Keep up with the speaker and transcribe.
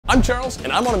I'm Charles,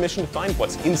 and I'm on a mission to find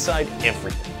what's inside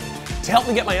everything. To help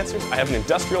me get my answers, I have an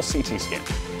industrial CT scan.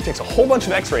 It takes a whole bunch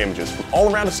of X-ray images from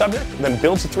all around a subject, and then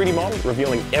builds a 3D model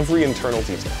revealing every internal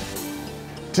detail.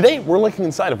 Today, we're looking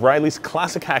inside of Riley's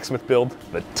classic hacksmith build,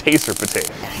 the Taser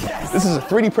potato. This is a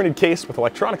 3D printed case with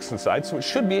electronics inside, so it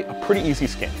should be a pretty easy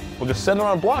scan. We'll just set it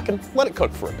on a block and let it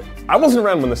cook for a bit. I wasn't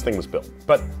around when this thing was built,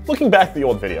 but looking back at the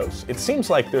old videos, it seems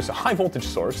like there's a high voltage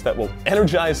source that will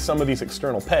energize some of these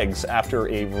external pegs after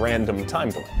a random time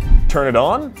delay. Turn it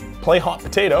on, play hot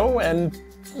potato, and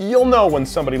you'll know when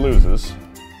somebody loses,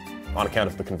 on account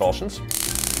of the convulsions.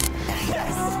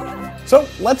 So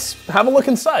let's have a look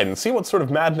inside and see what sort of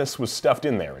madness was stuffed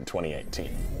in there in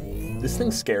 2018. This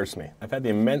thing scares me. I've had the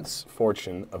immense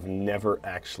fortune of never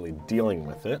actually dealing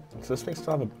with it. Does this thing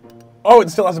still have a... Oh, it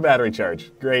still has a battery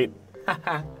charge. Great.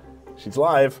 She's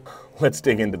live. Let's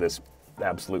dig into this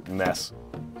absolute mess.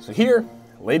 So here,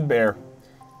 laid bare,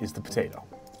 is the potato.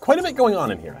 Quite a bit going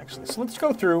on in here, actually. So let's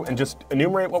go through and just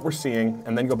enumerate what we're seeing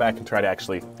and then go back and try to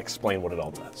actually explain what it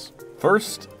all does.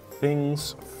 First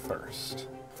things first.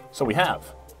 So we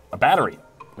have a battery.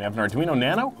 We have an Arduino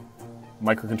Nano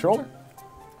microcontroller.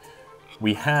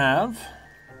 We have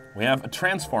a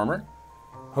transformer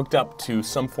hooked up to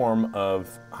some form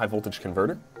of high voltage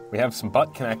converter. We have some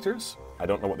butt connectors. I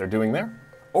don't know what they're doing there.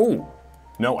 Oh,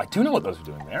 no, I do know what those are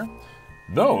doing there.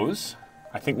 Those,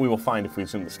 I think we will find if we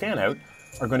zoom the scan out,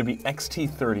 are going to be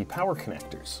XT30 power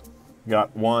connectors. We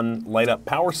got one light up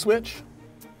power switch.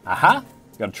 Aha,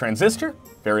 we got a transistor.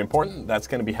 Very important. That's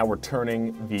going to be how we're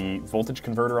turning the voltage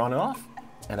converter on and off.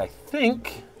 And I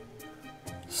think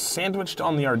sandwiched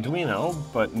on the Arduino,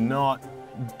 but not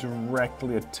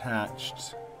directly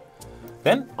attached.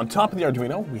 Then, on top of the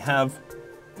Arduino, we have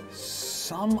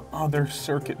some other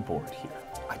circuit board here.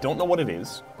 I don't know what it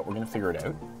is, but we're going to figure it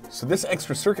out. So this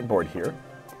extra circuit board here,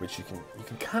 which you can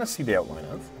kind of see the outline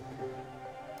of,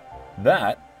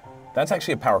 that's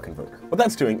actually a power converter. What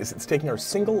that's doing is it's taking our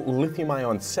single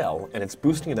lithium-ion cell and it's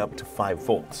boosting it up to 5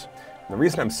 volts. And the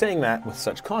reason I'm saying that with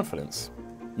such confidence,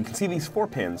 you can see these 4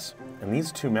 pins and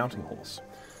these 2 mounting holes.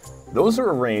 Those are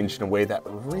arranged in a way that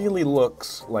really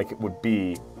looks like it would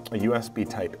be a USB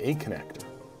type A connector.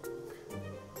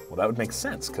 Well, that would make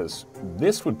sense because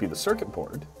this would be the circuit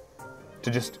board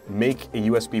to just make a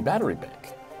USB battery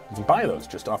bank. You can buy those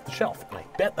just off the shelf, and I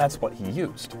bet that's what he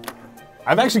used.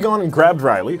 I've actually gone and grabbed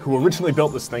Riley, who originally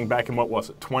built this thing back in, what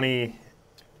was it,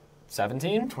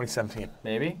 2017? 2017.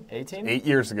 Maybe? 18? 8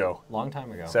 years ago. Long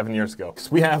time ago. 7 years ago.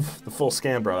 So we have the full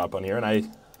scan brought up on here, and I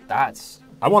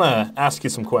want to ask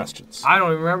you some questions. I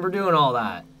don't even remember doing all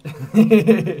that.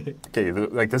 Okay,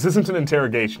 like this isn't an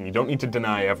interrogation. You don't need to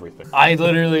deny everything. I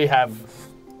literally have...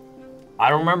 I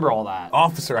don't remember all that.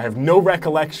 Officer, I have no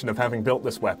recollection of having built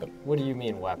this weapon. What do you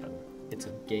mean weapon? It's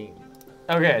a game.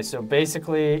 Okay, so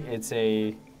basically it's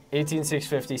a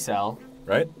 18650 cell.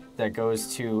 Right. That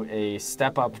goes to a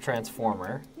step-up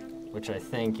transformer, which I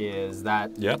think is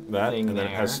that Yep, that, thing and then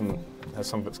there. it has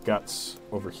some of its guts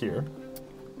over here.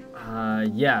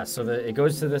 Yeah, so it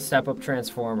goes to the step-up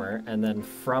transformer, and then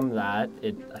from that,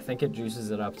 I think it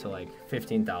juices it up to like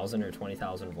 15,000 or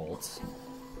 20,000 volts.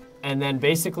 And then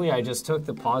basically I just took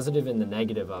the positive and the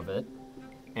negative of it,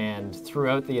 and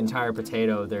throughout the entire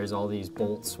potato, there's all these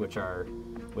bolts which are,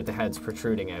 with the heads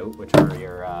protruding out, which are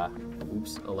your,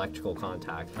 electrical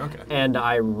contact. Okay. And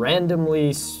I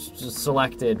randomly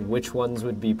selected which ones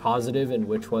would be positive and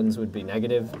which ones would be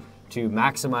negative to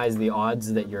maximize the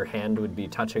odds that your hand would be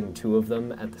touching 2 of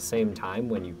them at the same time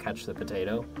when you catch the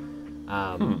potato,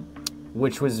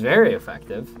 which was very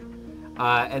effective.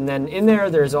 And then in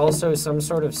there's also some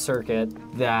sort of circuit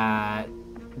that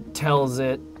tells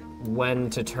it when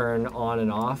to turn on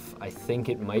and off. I think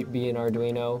it might be an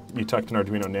Arduino. You tucked an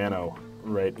Arduino Nano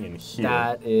right in here.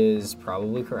 That is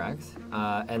probably correct.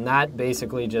 And that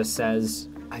basically just says,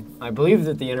 I believe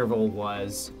that the interval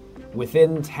was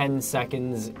within 10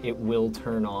 seconds it will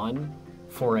turn on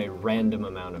for a random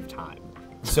amount of time.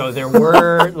 So there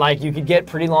were, like, you could get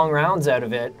pretty long rounds out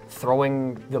of it,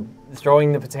 throwing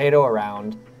the potato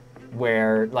around,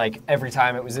 where, like, every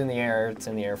time it was in the air, it's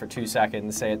in the air for 2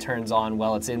 seconds, say it turns on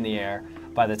while it's in the air.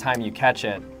 By the time you catch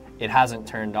it, it hasn't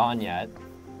turned on yet.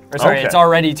 Or sorry, Okay. It's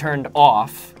already turned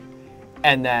off,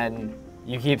 and then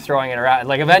you keep throwing it around.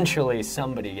 Like, eventually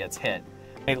somebody gets hit.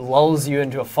 It lulls you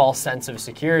into a false sense of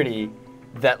security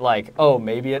that, like, oh,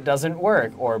 maybe it doesn't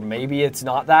work, or maybe it's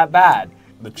not that bad.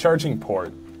 The charging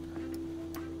port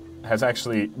has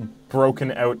actually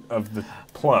broken out of the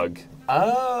plug.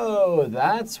 Oh,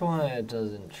 that's why it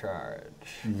doesn't charge.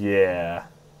 Yeah.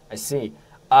 I see.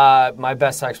 My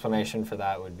best explanation for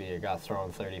that would be it got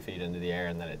thrown 30 feet into the air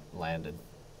and then it landed.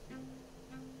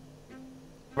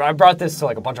 I brought this to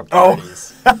like a bunch of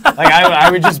parties. Like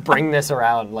I would just bring this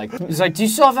around. Like he's like, "Do you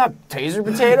still have that taser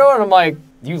potato?" And I'm like,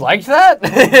 "You liked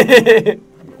that?"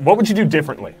 What would you do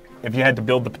differently if you had to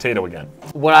build the potato again?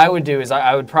 What I would do is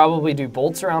I would probably do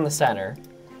bolts around the center,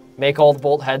 make all the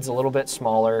bolt heads a little bit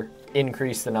smaller,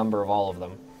 increase the number of all of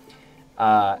them,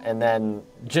 and then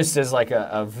just as like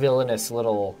a villainous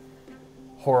little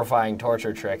horrifying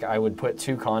torture trick, I would put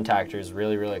two contactors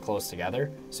really, really close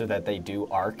together so that they do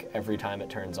arc every time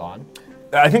it turns on.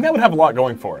 I think that would have a lot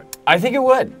going for it. I think it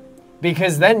would,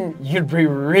 because then you'd be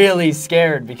really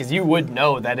scared because you would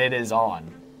know that it is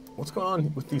on. What's going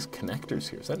on with these connectors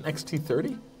here? Is that an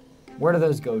XT30? Where do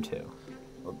those go to?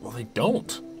 Well, they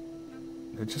don't.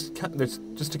 There's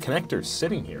just a connector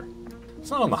sitting here.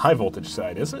 It's not on the high voltage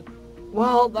side, is it?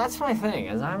 Well, that's my thing,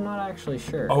 is I'm not actually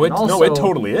sure. Oh, no, it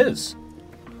totally is.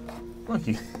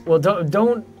 Well,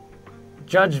 don't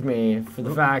judge me for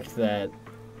the fact that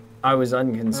I was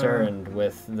unconcerned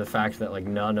with the fact that like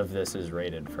none of this is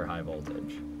rated for high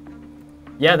voltage.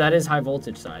 Yeah, that is high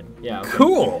voltage side. Yeah. Okay.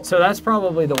 Cool. So that's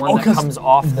probably the one that comes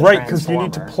off the right, because you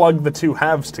need to plug the two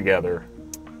halves together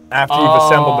after you've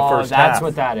assembled the first half. That's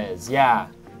what that is. Yeah.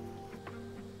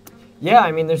 Yeah,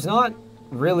 I mean, there's not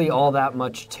really all that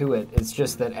much to it. It's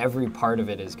just that every part of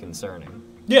it is concerning.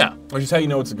 Yeah, which is how you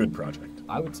know it's a good project.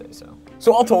 I would say so.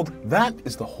 So all told, that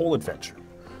is the whole adventure.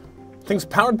 Things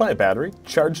powered by a battery,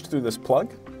 charged through this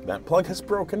plug. That plug has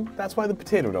broken. That's why the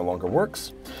potato no longer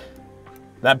works.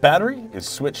 That battery is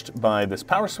switched by this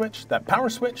power switch. That power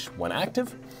switch, when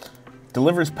active,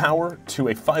 delivers power to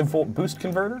a 5-volt boost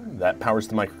converter that powers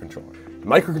the microcontroller. The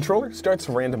microcontroller starts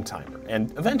a random timer,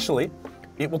 and eventually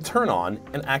it will turn on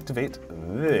and activate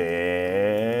this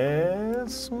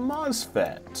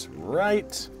MOSFET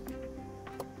right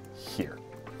here.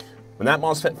 When that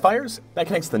MOSFET fires, that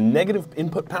connects the negative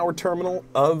input power terminal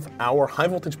of our high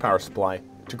voltage power supply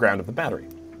to ground of the battery.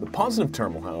 The positive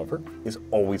terminal, however, is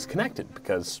always connected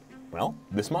because, well,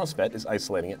 this MOSFET is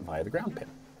isolating it via the ground pin.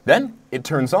 Then it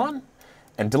turns on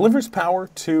and delivers power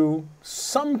to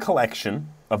some collection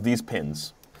of these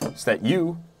pins so that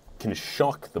you can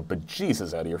shock the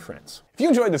bejesus out of your friends. If you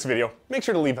enjoyed this video, make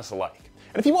sure to leave us a like.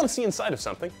 And if you want to see inside of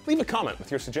something, leave a comment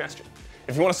with your suggestion.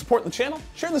 If you want to support the channel,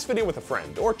 share this video with a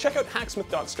friend, or check out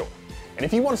hacksmith.store. And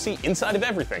if you want to see inside of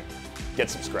everything, get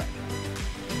subscribed.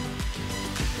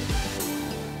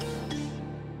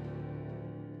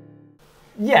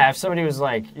 Yeah, if somebody was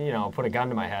like, you know, put a gun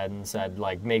to my head and said,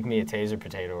 like, make me a taser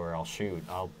potato or I'll shoot,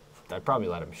 I'd probably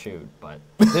let him shoot, but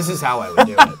this is how I would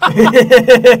do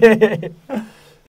it.